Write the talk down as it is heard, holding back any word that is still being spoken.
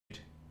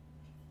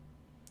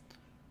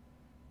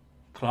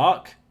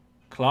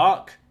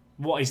Clark.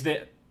 What is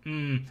it?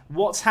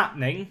 What's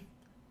happening?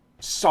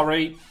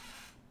 Sorry.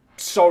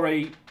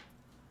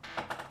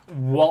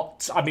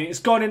 What? I mean, it's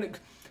gone in.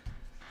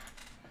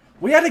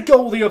 We had a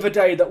goal the other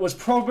day that was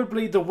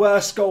probably the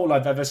worst goal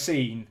I've ever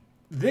seen.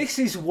 This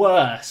is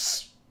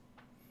worse.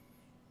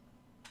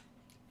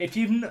 If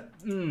you've...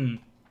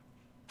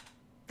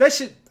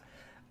 This is...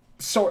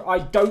 So, I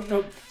don't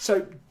know.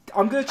 So,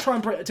 I'm going to try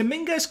and break...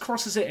 Dominguez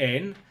crosses it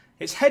in.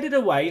 It's headed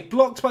away.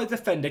 Blocked by the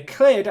defender.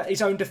 Cleared at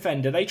his own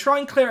defender. They try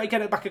and clear it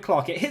again at the back of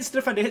Clark. It hits the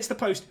defender. Hits the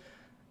post.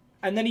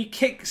 And then he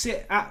kicks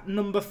it at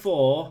number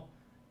 4.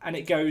 And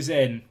it goes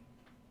in.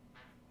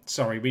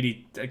 Sorry, we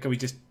need... Can we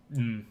just...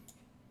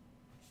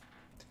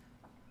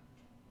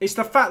 It's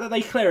the fact that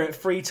they clear it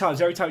 3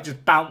 times. Every time it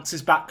just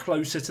bounces back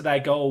closer to their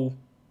goal.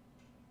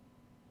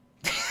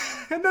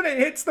 And then it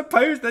hits the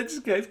post. Then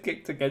just gets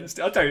kicked against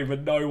it. I don't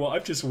even know what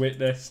I've just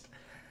witnessed.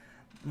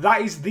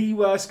 That is the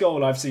worst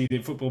goal I've seen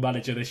in Football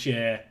Manager this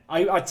year.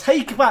 I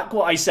take back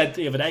what I said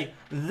the other day.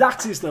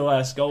 That is the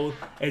worst goal.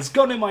 It's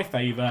gone in my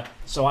favour.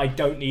 So I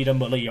don't need a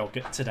Muller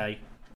yogurt today.